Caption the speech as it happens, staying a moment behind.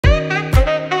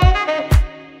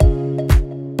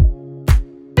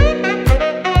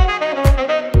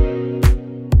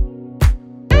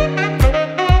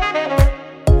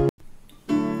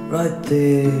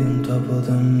there on top of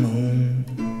the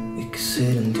moon, we could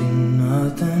sit and do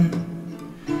nothing.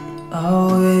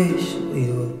 I wish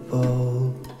we were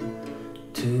bold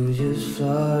to just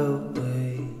fly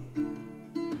away.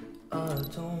 I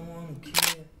don't wanna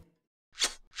care.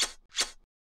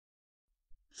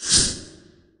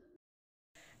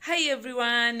 Hi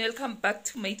everyone, welcome back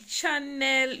to my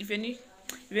channel. If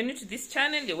you're new to this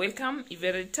channel, you're welcome. If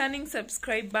you're a returning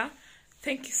subscriber,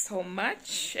 thank you so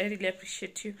much. I really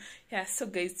appreciate you. Yeah, so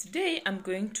guys, today I'm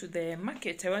going to the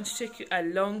market. I want to take you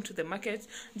along to the market.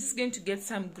 I'm just going to get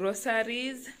some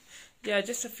groceries. Yeah,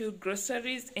 just a few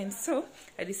groceries, and so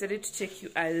I decided to take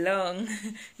you along.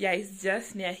 Yeah, it's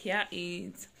just near here.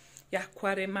 It's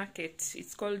Kware market.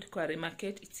 It's called Kware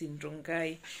market. It's in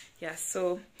Rongai. Yeah,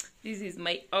 so this is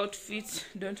my outfit.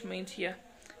 Don't mind here,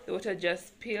 the water just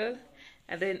spilled,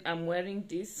 and then I'm wearing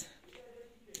this.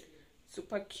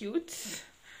 Super cute.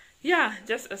 Yeah,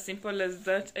 just as simple as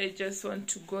that. I just want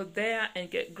to go there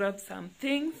and grab some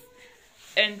things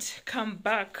and come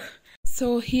back.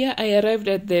 So here I arrived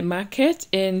at the market,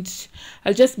 and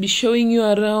I'll just be showing you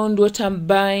around what I'm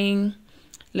buying,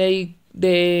 like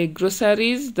the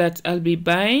groceries that I'll be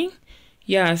buying.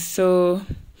 Yeah, so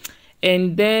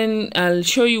and then I'll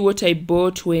show you what I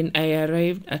bought when I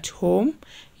arrived at home.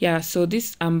 Yeah, so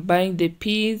this, I'm buying the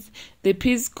peas. The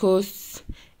peas cost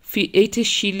 80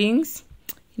 shillings.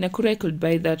 In Nakuru I could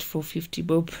buy that for 50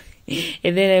 bob.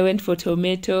 And then I went for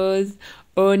tomatoes,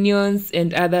 onions,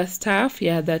 and other stuff,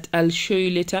 yeah, that I'll show you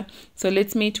later. So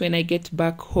let's meet when I get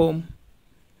back home.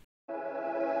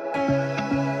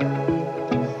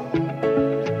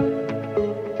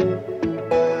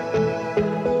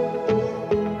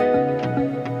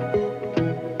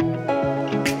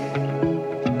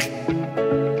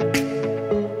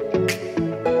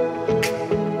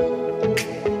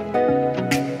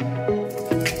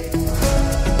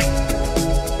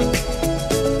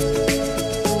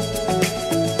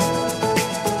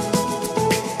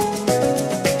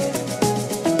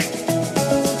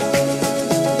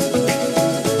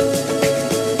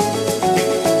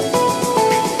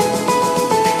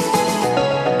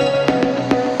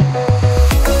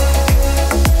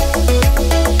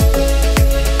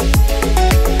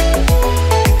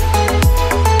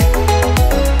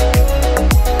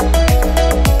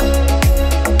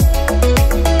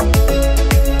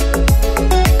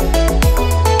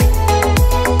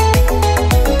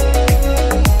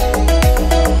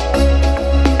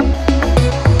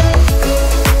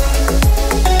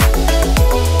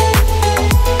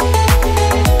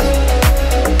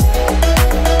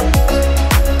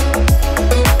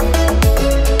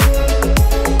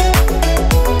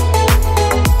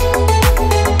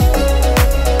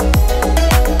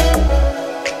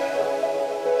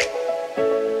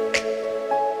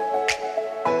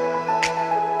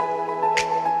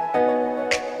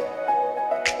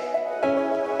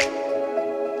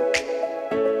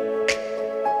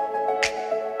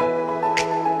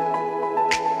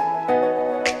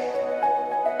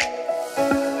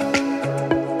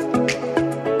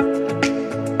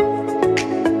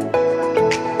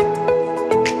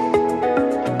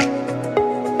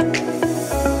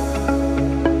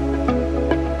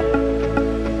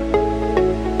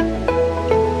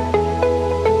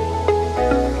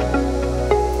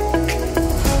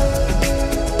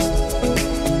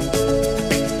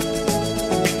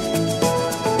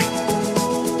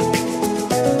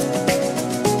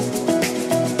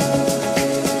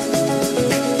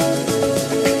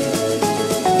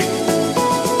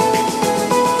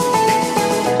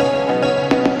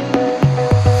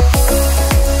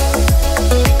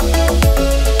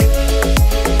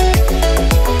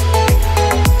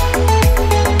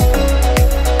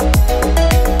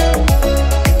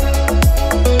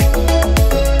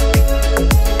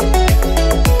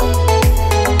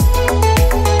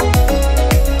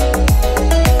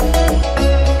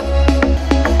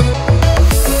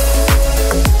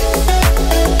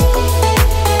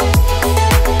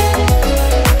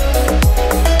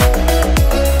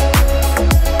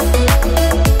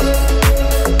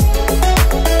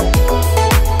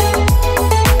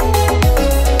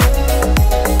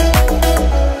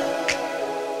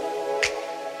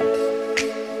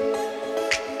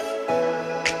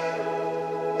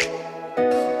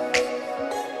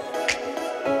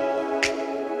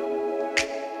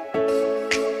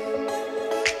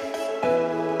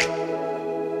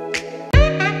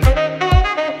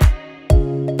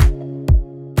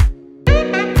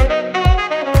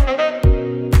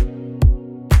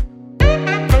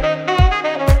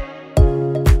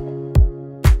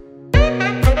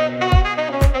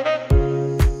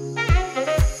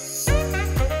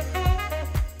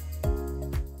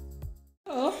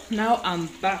 now I'm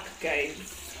back,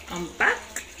 guys. I'm back,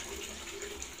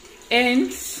 and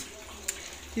this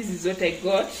is what I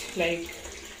got. Like,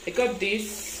 I got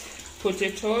these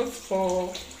potatoes for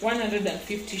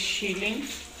 150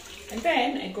 shillings, and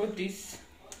then I got these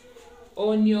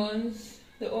onions.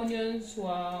 The onions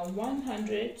were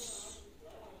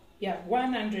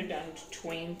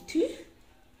 120.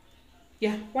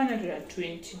 Yeah,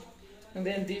 120. And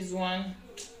then this one,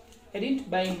 I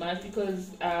didn't buy much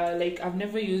because like I've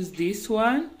never used this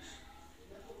one,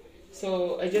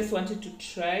 so I just wanted to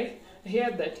try. I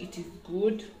heard that it is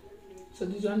good, so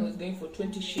this one was going for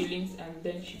 20 shillings, and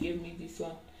then she gave me this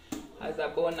one as a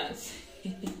bonus.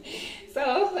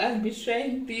 So I'll be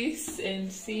trying this and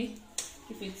see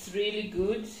if it's really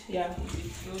good. Yeah, if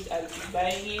it's good, I'll be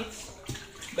buying it.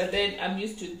 But then I'm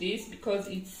used to this because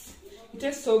it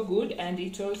tastes so good, and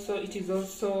it is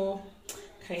also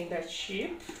kind of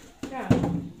cheap. Yeah,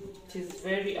 it is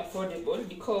very affordable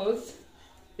because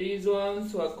these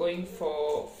ones were going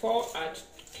for 4 at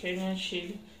Kenyan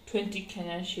shilling, 20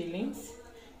 Kenyan shillings.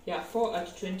 Yeah, 4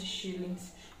 at 20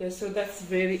 shillings. Yeah, so that's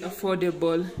very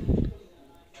affordable.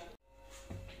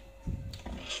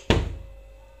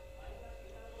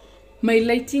 My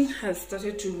lighting has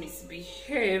started to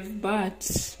misbehave,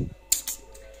 but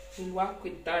we'll work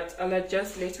with that. I'll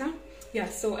adjust later. Yeah,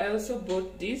 so I also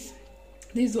bought these.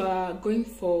 These were going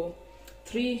for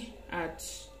 3 at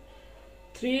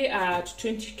 20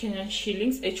 Kenyan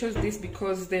shillings. I chose this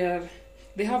because they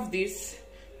have these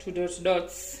 2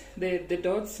 dots. The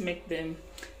dots make them,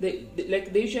 they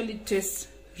usually taste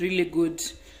really good.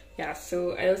 Yeah,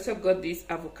 so I also got these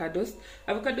avocados.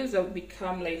 Avocados have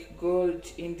become like gold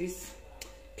in this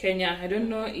Kenya. I don't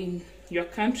know in your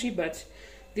country, but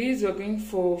these were going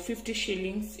for 50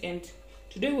 shillings, and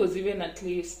today was even at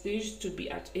least, they used to be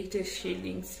at 80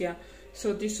 shillings. Yeah,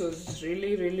 so this was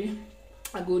really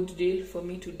a good deal for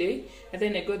me today. And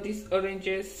then I got these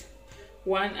oranges,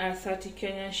 1 at 30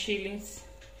 Kenyan shillings,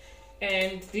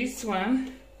 and this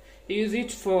one, I use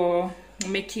it for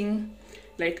making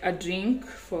like a drink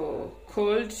for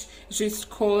cold. It's just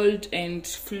cold and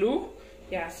flu.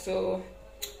 Yeah, so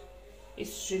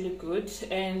it's really good.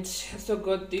 And I also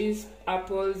got these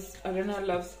apples. Arena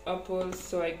loves apples,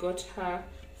 so I got her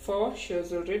 4. She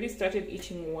has already started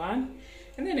eating 1.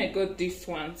 And then I got these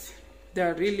ones.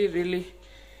 They're really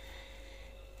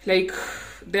like,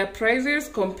 their prices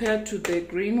compared to the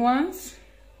green ones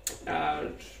are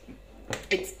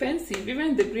expensive.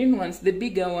 Even the green ones, the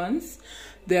bigger ones,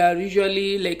 they are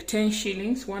usually like 10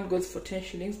 shillings. One goes for 10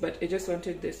 shillings, but I just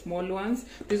wanted the small ones.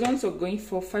 These ones are going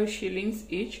for 5 shillings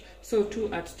each, so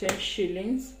 2 at 10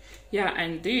 shillings. Yeah,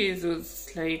 and this was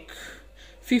like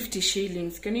 50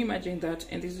 shillings. Can you imagine that?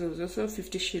 And this was also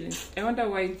 50 shillings. I wonder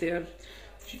why they're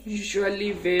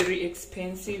usually very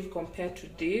expensive compared to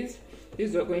these.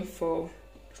 These were going for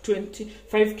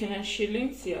 25 Kenyan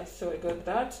shillings. Yeah, so I got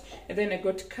that. And then I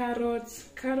got carrots.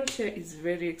 Carrot here is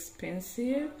very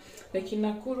expensive. Like in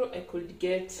Nakuru, I could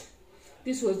get,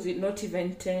 this was not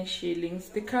even 10 shillings.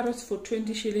 The carrots for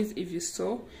 20 shillings, if you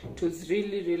saw, it was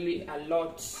really a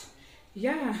lot.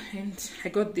 Yeah, and I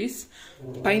got this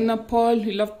pineapple.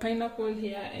 We love pineapple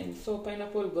here, and so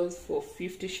pineapple goes for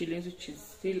 50 shillings, which is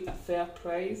still a fair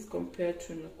price compared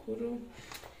to Nakuru.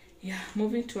 Yeah,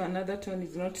 moving to another town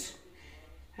is not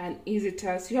an easy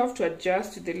task. You have to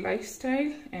adjust to the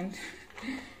lifestyle. And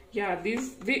yeah,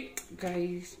 this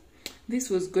guys, this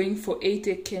was going for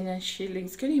 80 Kenyan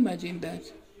shillings. Can you imagine that?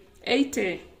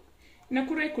 80. In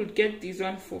Nakuru, I could get this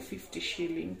one for 50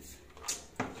 shillings.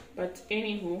 But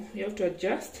anywho, you have to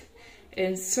adjust.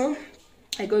 And so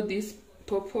I got these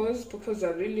pawpaws. Pawpaws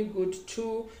are really good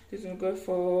too. This one got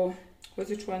for, was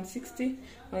it 160?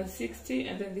 160,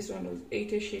 and then this one was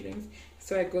 80 shillings.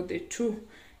 So I got the 2.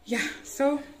 Yeah,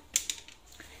 so,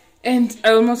 and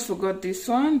I almost forgot this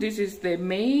one. This is the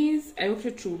maize. I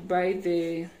wanted to buy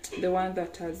the one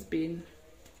that has been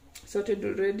sorted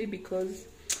already because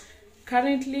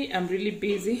currently I'm really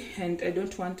busy and I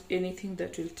don't want anything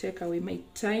that will take away my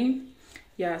time.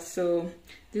 Yeah, so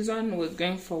this one was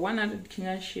going for 100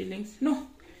 Kenyan shillings. No,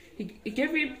 he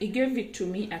gave it to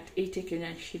me at 80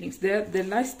 Kenyan shillings. The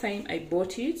last time I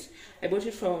bought it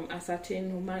from a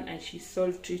certain woman, and she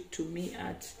sold it to me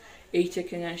at 80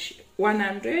 Kenyan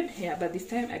 100. Yeah, but this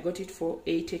time I got it for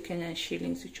 80 Kenyan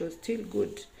shillings, which was still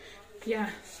good. Yeah,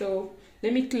 so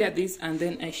let me clear this and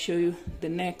then I show you the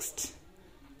next.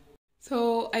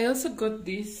 So I also got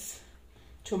these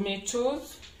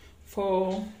tomatoes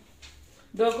for,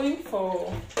 they're going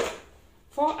for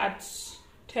 4 at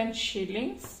 10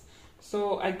 shillings.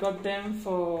 So I got them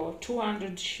for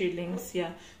 200 shillings.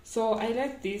 Yeah, so I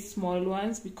like these small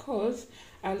ones because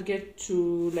I'll get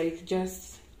to like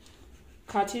just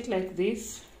cut it like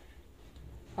this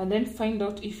and then find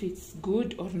out if it's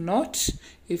good or not.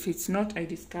 If it's not, I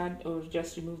discard or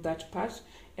just remove that part,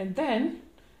 and then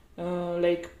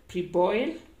like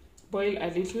pre-boil, boil a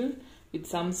little with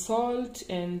some salt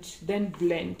and then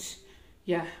blend.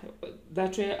 Yeah,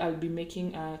 that way I'll be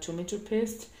making a tomato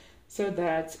paste, so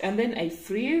that, and then I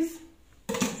freeze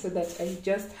so that I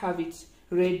just have it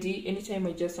ready. Anytime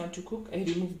I just want to cook, I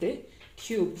remove the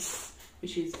cubes,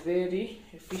 which is very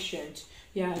efficient.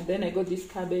 Yeah, and then I got this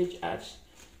cabbage at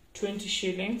 20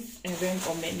 shillings, and then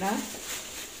omena,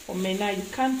 you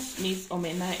can't miss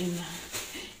omena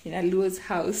in a Luo's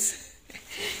house.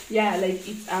 Yeah, like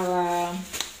it's our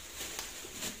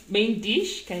main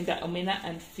dish, kind of omena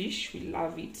and fish. We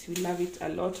love it a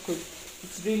lot because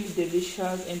it's really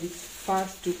delicious and it's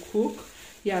fast to cook.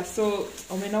 Yeah, so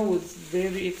omena was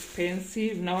very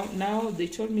expensive. Now they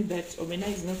told me that omena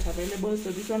is not available,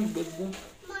 so this one was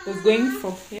going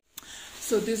for, yeah.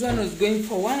 So this one was going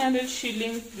for 100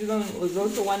 shillings. This one was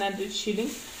also 100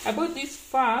 shillings. I bought this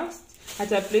first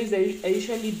at a place I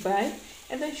usually buy,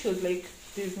 and then she was like,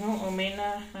 there's no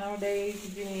omena nowadays,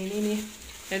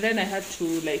 and then I had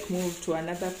to like move to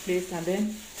another place, and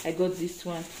then I got this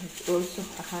one. It's also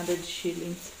 100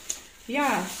 shillings.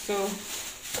 Yeah, so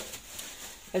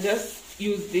I just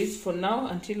use this for now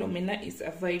until omena is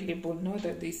available. Now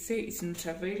that they say it's not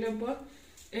available.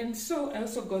 And so I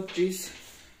also got this,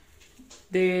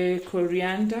 the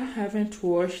coriander. I haven't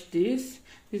washed this.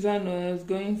 This one was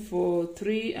going for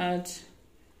 3 at,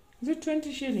 is it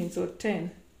 20 shillings or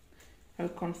 10? I'll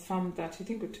confirm that. I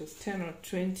think it was 10 or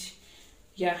 20.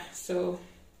 Yeah, so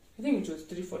I think it was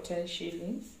 3 for 10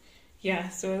 shillings. Yeah,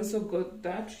 so I also got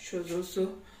that, which was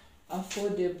also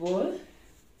affordable.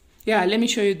 Yeah, let me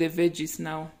show you the veggies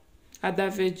now. Other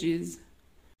veggies.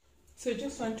 So I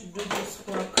just want to do this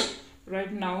work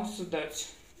right now so that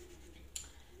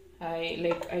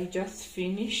I just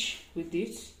finish with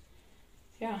it.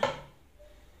 Yeah,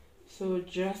 so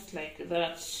just like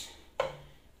that,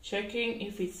 checking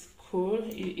if it's cool,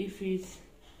 if it's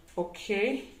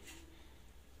okay,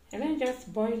 and then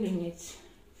just boiling it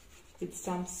with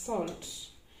some salt,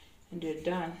 and you're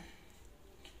done.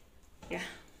 Yeah.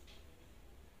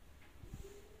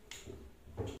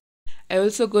 I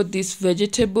also got these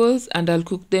vegetables and I'll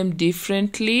cook them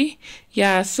differently.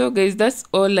 Yeah, so guys, that's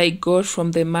all I got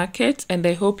from the market, and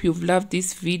I hope you've loved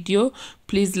this video.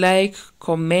 Please like,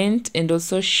 comment, and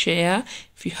also share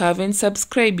if you haven't.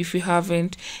 Subscribe if you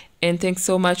haven't. And thanks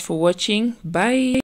so much for watching. Bye.